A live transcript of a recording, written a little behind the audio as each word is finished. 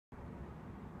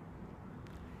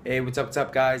Hey, what's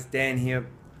up, guys? Dan here.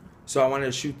 So I wanted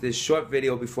to shoot this short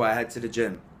video before I head to the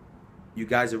gym. You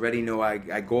guys already know I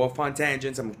go off on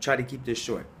tangents. I'm going to try to keep this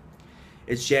short.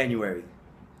 It's January.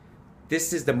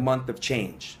 This is the month of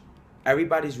change.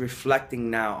 Everybody's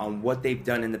reflecting now on what they've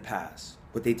done in the past,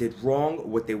 what they did wrong,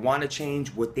 what they want to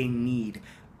change, what they need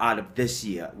out of this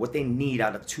year, what they need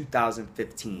out of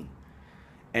 2015.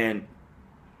 And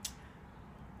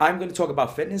I'm going to talk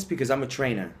about fitness because I'm a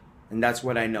trainer, and that's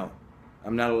what I know.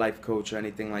 I'm not a life coach or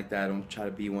anything like that. I don't try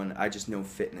to be one. I just know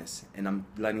fitness, and I'm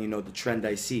letting you know the trend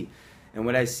I see. And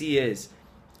what I see is,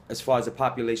 as far as the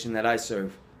population that I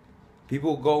serve,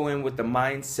 people go in with the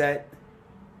mindset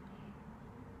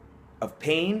of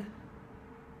pain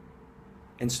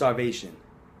and starvation.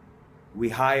 We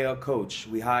hire a coach,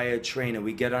 we hire a trainer,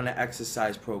 we get on an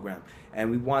exercise program, and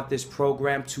we want this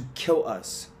program to kill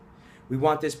us. We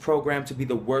want this program to be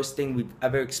the worst thing we've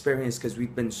ever experienced because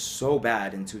we've been so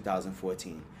bad in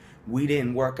 2014. We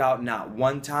didn't work out not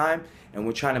one time, and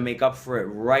we're trying to make up for it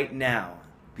right now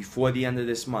before the end of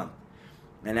this month.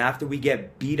 And after we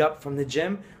get beat up from the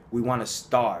gym, we want to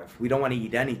starve. We don't want to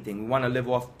eat anything. We want to live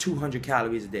off 200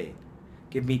 calories a day.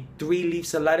 Give me 3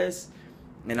 leaves of lettuce,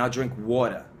 and I'll drink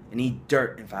water and eat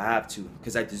dirt if I have to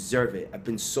because I deserve it. I've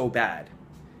been so bad.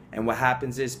 And what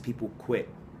happens is people quit.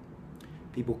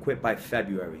 People quit by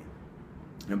February.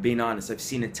 And I'm being honest, I've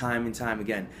seen it time and time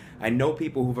again. I know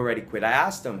people who've already quit. I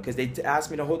asked them because they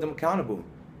asked me to hold them accountable.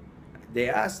 They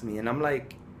asked me, and I'm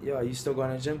like, yo, are you still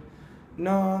going to the gym?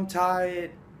 No, I'm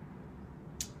tired.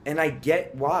 And I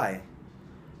get why.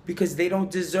 Because they don't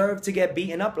deserve to get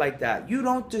beaten up like that. You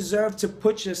don't deserve to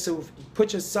put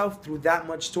yourself through that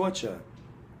much torture.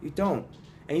 You don't.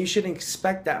 And you shouldn't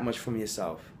expect that much from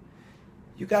yourself.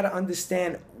 You got to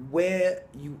understand where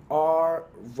you are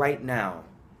right now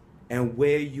and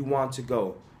where you want to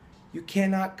go. You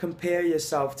cannot compare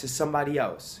yourself to somebody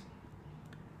else.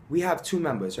 We have 2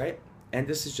 members, right? And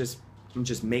this is just, I'm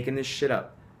just making this shit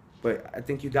up. But I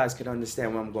think you guys can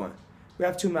understand where I'm going. We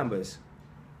have 2 members.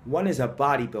 One is a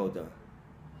bodybuilder.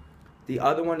 The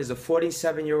other one is a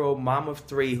 47-year-old mom of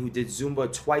 3 who did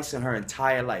Zumba twice in her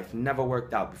entire life. Never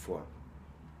worked out before.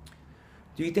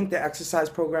 Do you think the exercise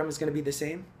program is going to be the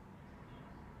same?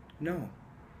 No.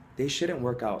 They shouldn't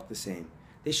work out the same.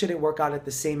 They shouldn't work out at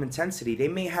the same intensity. They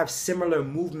may have similar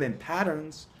movement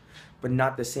patterns, but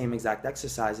not the same exact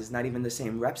exercises, not even the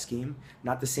same rep scheme,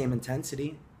 not the same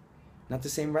intensity, not the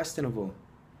same rest interval.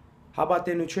 How about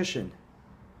their nutrition?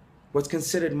 What's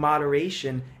considered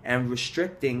moderation and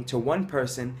restricting to one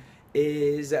person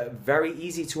is very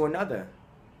easy to another.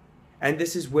 And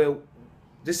this is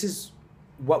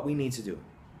what we need to do.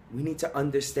 We need to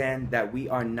understand that we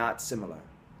are not similar.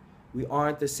 We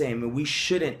aren't the same, and we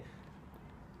shouldn't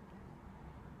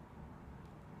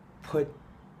put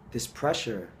this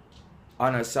pressure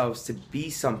on ourselves to be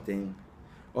something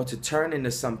or to turn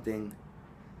into something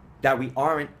that we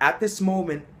aren't at this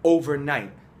moment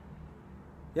overnight.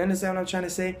 You understand what I'm trying to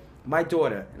say? My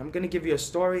daughter, and I'm going to give you a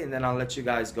story and then I'll let you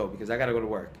guys go because I got to go to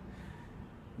work.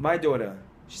 My daughter,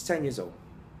 she's 10 years old.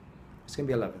 It's going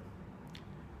to be 11.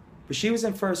 But she was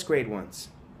in first grade once,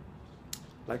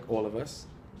 like all of us.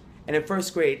 And in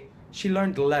first grade, she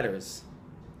learned the letters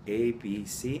A, B,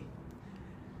 C.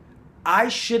 I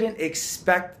shouldn't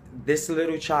expect this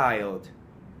little child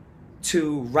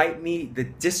to write me the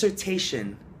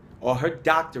dissertation or her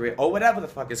doctorate or whatever the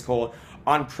fuck it's called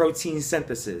on protein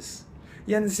synthesis.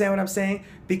 You understand what I'm saying?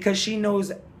 Because she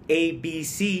knows A, B,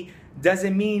 C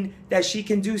doesn't mean that she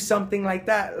can do something like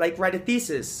that, like write a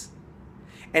thesis.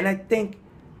 And I think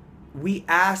we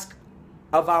ask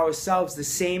of ourselves the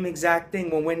same exact thing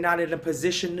when we're not in a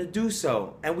position to do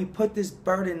so. And we put this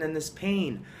burden and this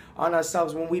pain on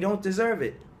ourselves when we don't deserve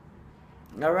it.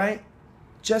 All right?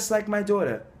 Just like my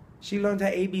daughter. She learned her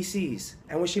ABCs.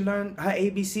 And when she learned her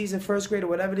ABCs in first grade or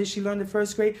whatever it is she learned in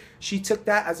first grade, she took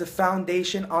that as a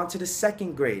foundation onto the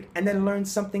second grade and then learned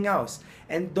something else.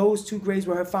 And those 2 grades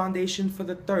were her foundation for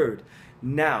the third.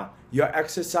 Now, your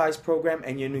exercise program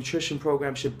and your nutrition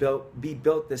program should be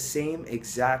built the same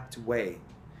exact way.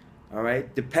 All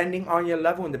right? Depending on your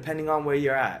level and depending on where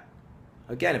you're at.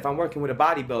 Again, if I'm working with a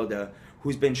bodybuilder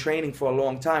who's been training for a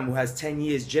long time, who has 10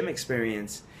 years gym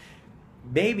experience,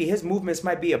 maybe his movements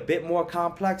might be a bit more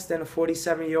complex than a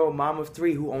 47-year-old mom of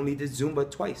 3 who only did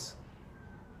Zumba twice.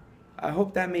 I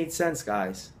hope that made sense,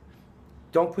 guys.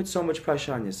 Don't put so much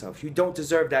pressure on yourself. You don't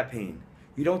deserve that pain.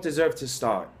 You don't deserve to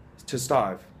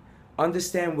starve.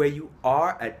 Understand where you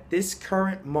are at this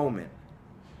current moment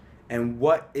and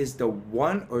what is the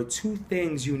 1 or 2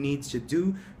 things you need to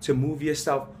do to move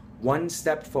yourself 1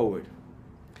 step forward.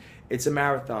 It's a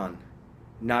marathon,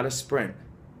 not a sprint.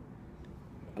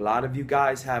 A lot of you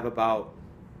guys have about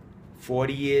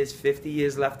 40 years, 50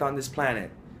 years left on this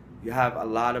planet. You have a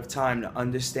lot of time to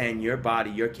understand your body,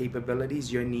 your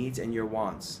capabilities, your needs, and your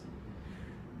wants.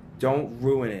 Don't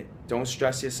ruin it. Don't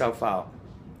stress yourself out.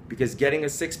 Because getting a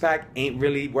six-pack ain't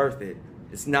really worth it.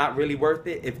 It's not really worth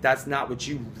it if that's not what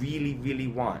you really, really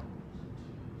want.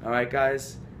 All right,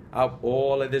 guys? I hope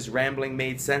all of this rambling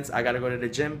made sense. I got to go to the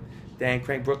gym. Dan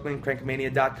Crank Brooklyn,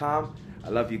 crankmania.com. I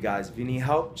love you guys. If you need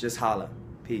help, just holla.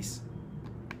 Peace.